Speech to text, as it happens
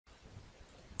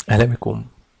أهلا بكم.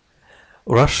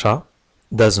 Russia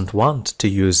doesn't want to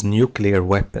use nuclear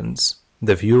weapons.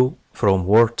 The view from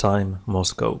wartime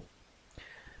Moscow.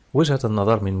 وجهة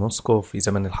النظر من موسكو في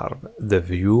زمن الحرب. The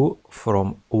view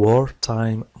from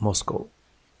wartime Moscow.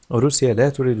 روسيا لا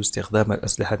تريد استخدام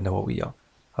الأسلحة النووية.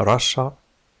 Russia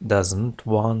doesn't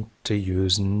want to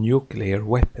use nuclear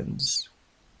weapons.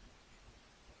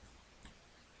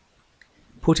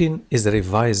 Putin is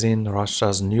revising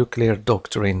Russia's nuclear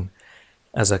doctrine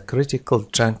as a critical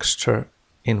juncture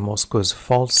in Moscow's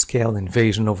full-scale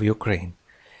invasion of Ukraine.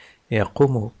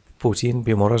 يقوم بوتين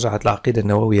بمراجعة العقيدة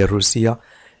النووية الروسية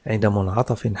عند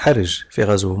منعطف حرج في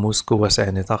غزو موسكو واسع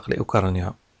النطاق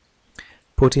لأوكرانيا.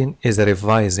 Putin is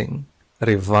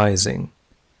revising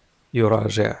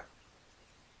يراجع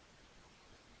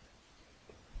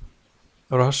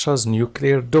Russia's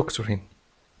nuclear doctrine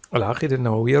العقيدة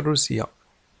النووية الروسية.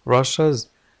 Russia's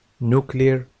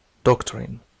nuclear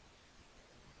doctrine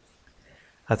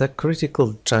at a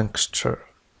critical juncture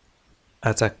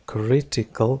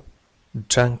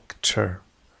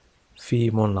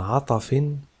في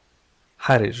منعطف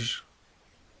حرج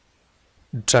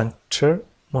juncture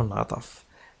منعطف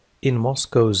in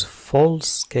Moscow's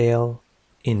full-scale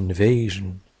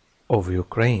invasion of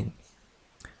Ukraine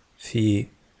في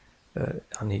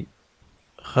يعني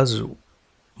غزو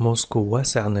موسكو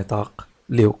واسع النطاق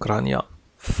لأوكرانيا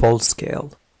full-scale.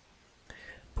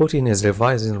 Putin is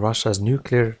revising Russia's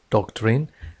nuclear doctrine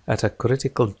at a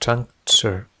critical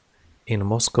juncture in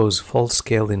Moscow's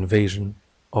full-scale invasion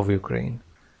of Ukraine.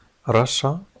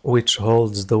 Russia, which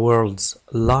holds the world's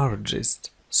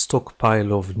largest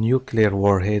stockpile of nuclear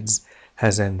warheads,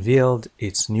 has unveiled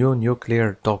its new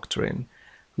nuclear doctrine,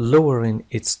 lowering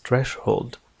its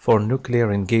threshold for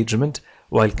nuclear engagement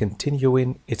while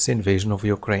continuing its invasion of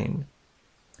Ukraine.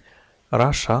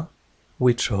 Russia,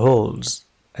 which holds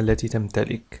التي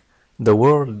تمتلك the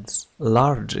world's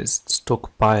largest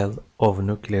stockpile of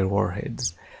nuclear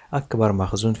warheads أكبر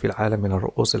مخزون في العالم من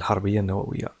الرؤوس الحربية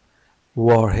النووية.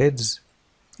 warheads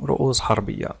رؤوس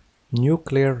حربية.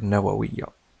 nuclear نووية.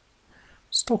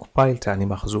 stockpile تعني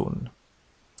مخزون.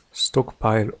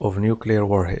 stockpile of nuclear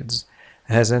warheads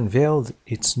has unveiled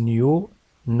its new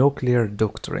nuclear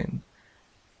doctrine.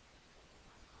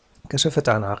 كشفت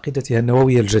عن عقيدتها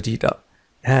النووية الجديدة.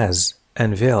 has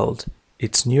unveiled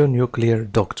its new nuclear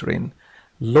doctrine,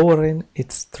 lowering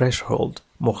its threshold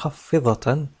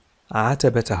مخفضة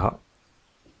عتبتها.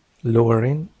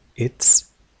 lowering its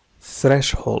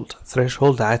threshold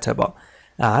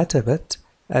عتبة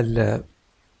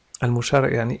المشار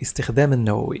يعني استخدام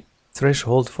النووي.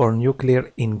 threshold for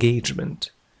nuclear engagement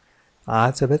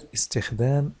عتبة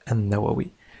استخدام النووي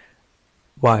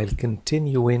while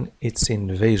continuing its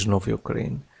invasion of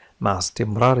Ukraine مع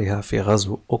استمرارها في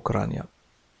غزو أوكرانيا.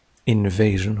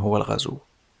 invasion هو الغزو.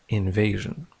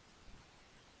 invasion.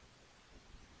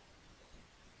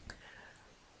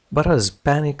 But as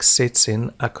panic sets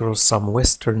in across some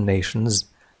Western nations,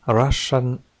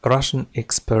 Russian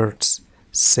experts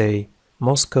say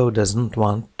Moscow doesn't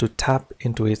want to tap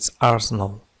into its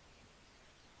arsenal.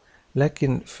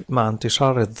 لكن مع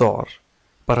انتشار الذعر.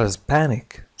 But as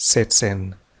panic sets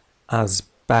in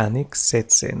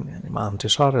يعني مع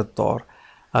انتشار الذعر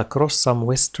across some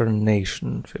Western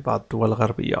nation في بعض الدول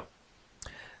الغربية.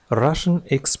 Russian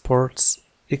experts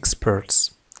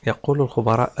يقول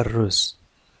الخبراء الروس.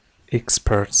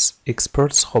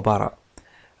 experts خبراء.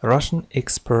 Russian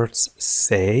experts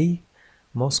say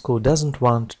Moscow doesn't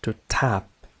want to tap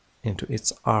into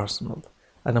its arsenal.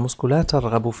 أن موسكو لا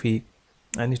ترغب في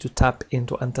يعني to tap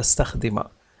into أن تستخدم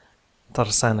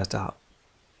ترسانتها.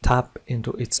 tap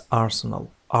into its arsenal.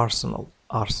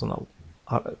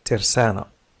 ترسانة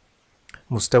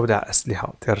مستودع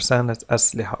أسلحة. ترسانة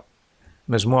أسلحة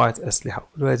مجموعة أسلحة.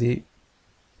 كل هذه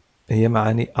هي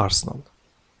معاني arsenal.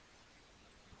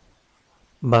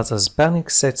 But as panic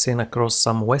sets in across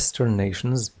some Western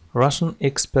nations, Russian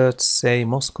experts say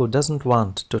Moscow doesn't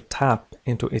want to tap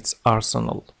into its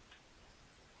arsenal.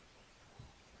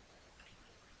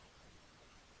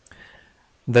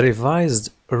 The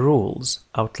revised rules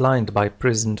outlined by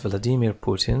President Vladimir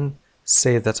Putin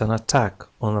say that an attack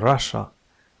on Russia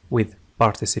with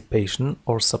participation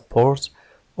or support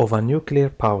of a nuclear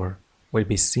power will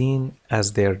be seen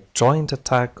as their joint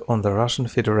attack on the Russian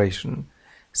Federation,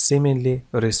 seemingly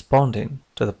responding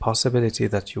to the possibility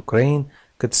that Ukraine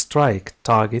could strike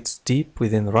targets deep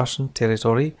within Russian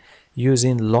territory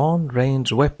using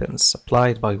long-range weapons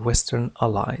supplied by Western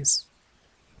allies.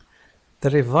 The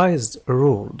revised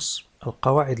rules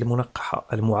القواعد المنقحة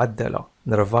المعدلة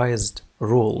the revised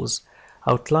rules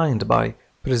outlined by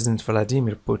President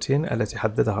Vladimir Putin التي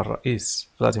حددها الرئيس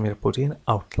فلاديمير بوتين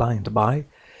outlined by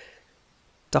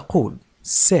تقول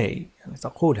say يعني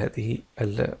تقول هذه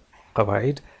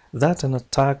القواعد that an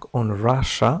attack on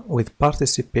Russia with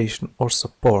participation or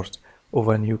support of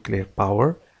a nuclear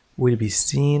power will be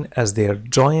seen as their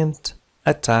joint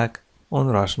attack on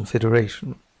Russian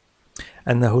Federation.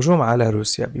 أن هجوم على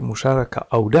روسيا بمشاركة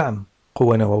أو دعم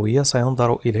قوة نووية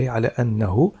سينظر إليه على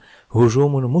أنه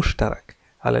هجوم مشترك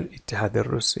على الاتحاد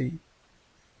الروسي.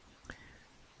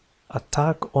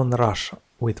 Attack on Russia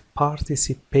with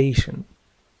participation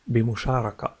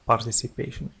بمشاركة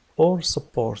participation or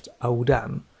support أو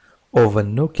دعم of a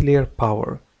nuclear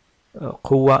power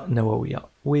قوة نووية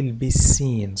will be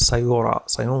seen سيرى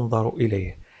سينظر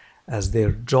إليه as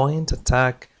their joint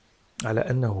attack على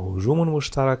أنه هجوم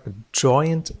مشترك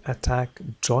joint attack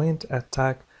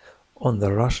on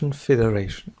the Russian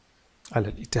Federation على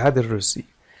الاتحاد الروسي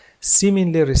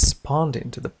seemingly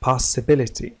responding to the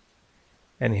possibility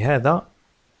يعني هذا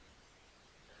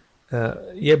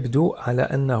يبدو على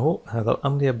أنه هذا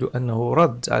الأمر يبدو أنه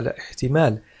رد على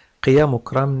احتمال قيام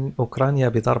أوكرانيا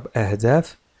بضرب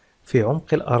أهداف في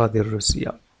عمق الأراضي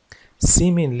الروسية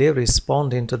seemingly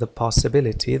responding to the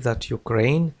possibility that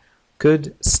Ukraine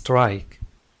could strike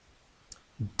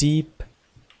deep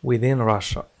within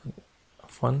Russia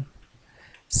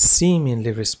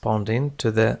seemingly responding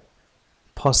to the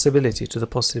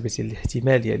possibility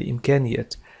الاحتمالية لإمكانية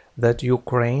that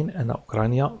Ukraine أن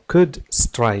أوكرانيا could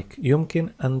strike يمكن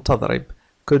أن تضرب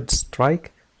could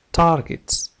strike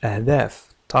targets أهداف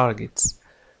targets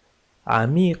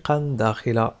عميقا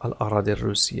داخل الأراضي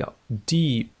الروسية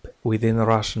deep within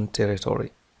Russian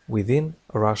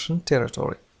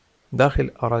territory داخل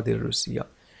الأراضي الروسية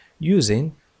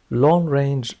using long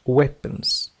range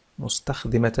weapons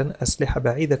مستخدمة أسلحة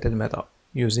بعيدة المدى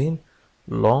using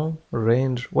long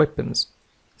range weapons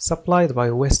supplied by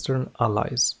Western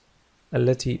allies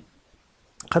التي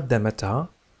قدمتها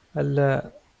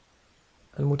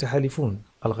المتحالفون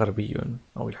الغربيون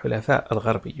أو الحلفاء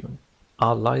الغربيون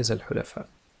allies الحلفاء.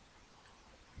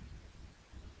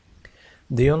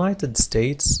 The United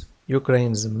States,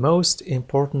 Ukraine's most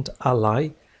important ally,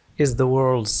 is the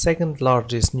world's second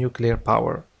largest nuclear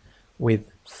power, with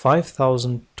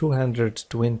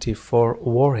 5,224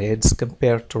 warheads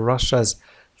compared to Russia's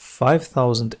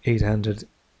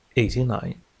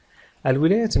 5,889.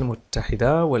 الولايات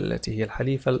المتحدة والتي هي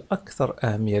الحليفة الأكثر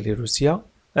أهمية لروسيا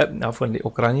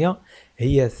لأوكرانيا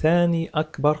هي ثاني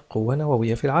أكبر قوة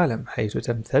نووية في العالم حيث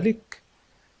تمتلك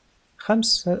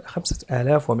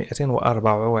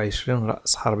 5224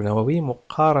 رأس حرب نووي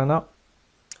مقارنة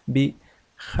ب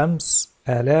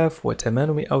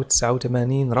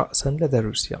 5889 رأسا لدى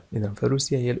روسيا. إذن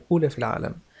فروسيا هي الأولى في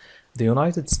العالم. The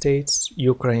United States,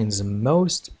 Ukraine's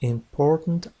most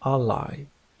important ally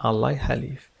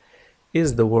حليف,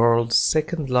 is the world's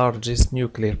second largest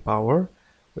nuclear power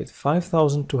with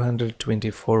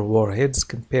 5,224 warheads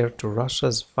compared to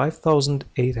Russia's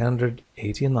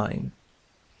 5,889.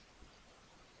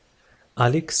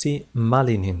 Alexei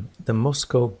Malinin, the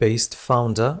Moscow-based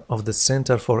founder of the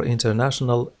Center for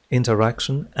International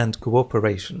Interaction and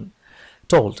Cooperation,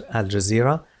 told Al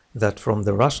Jazeera that from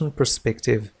the Russian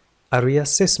perspective, a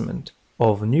reassessment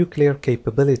of nuclear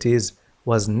capabilities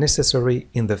was necessary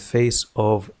in the face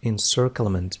of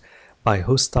encirclement by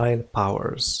hostile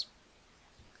powers.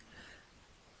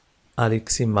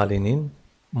 أليكسي مالينين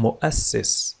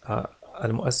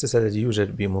المؤسس الذي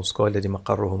يوجد بموسكو الذي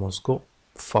مقره موسكو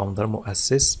founder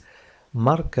مؤسس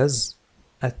مركز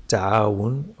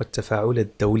التعاون والتفاعل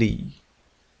الدولي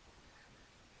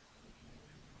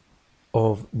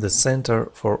of the Center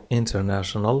for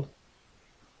International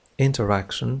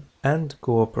Interaction and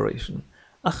Cooperation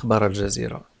أخبر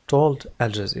الجزيرة told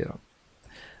Al Jazeera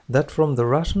that from the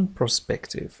Russian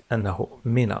perspective أنه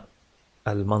من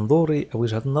المنظور أو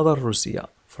وجهة النظر الروسية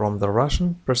from the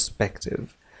Russian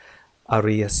perspective a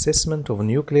reassessment of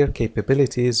nuclear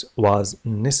capabilities was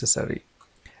necessary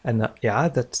أن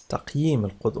إعادة تقييم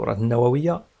القدرات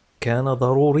النووية كان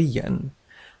ضروريا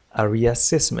a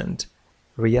reassessment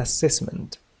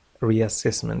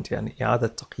يعني إعادة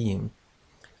تقييم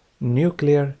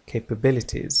nuclear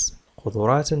capabilities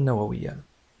قدرات النووية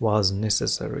was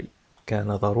necessary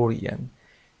كان ضروريا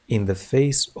in the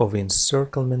face of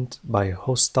encirclement by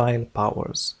hostile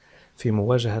powers في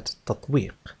مواجهة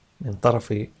التطويق من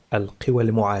طرف القوى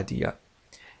المعادية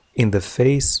in the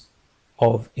face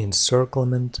of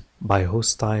encirclement by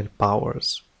hostile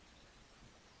powers.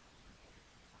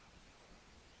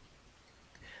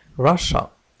 Russia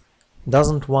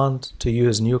doesn't want to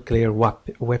use nuclear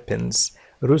weapons.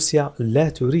 روسيا لا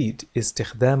تريد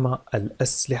استخدام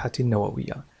الأسلحة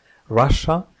النووية.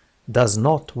 Russia does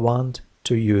not want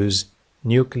to use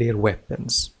nuclear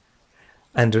weapons.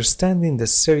 Understanding the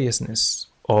seriousness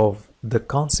of the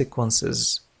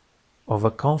consequences of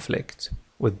a conflict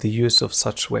with the use of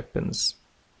such weapons.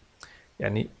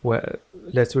 يعني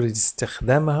لا تريد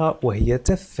استخدامها وهي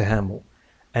تفهم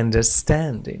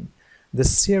understanding the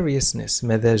seriousness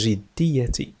مدى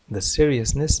جدية the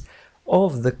seriousنess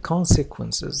of the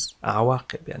consequences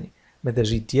عواقب يعني مدى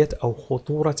جدية أو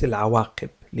خطورة العواقب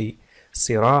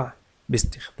لصراع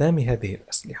باستخدام هذه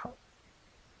الأسلحة.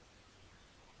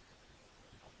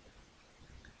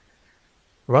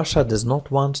 Russia does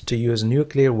not want to use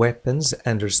nuclear weapons,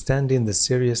 understanding the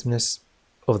seriousness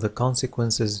of the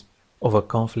consequences of a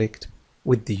conflict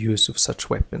with the use of such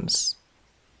weapons.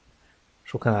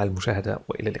 شكرا على المشاهدة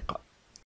وإلى اللقاء.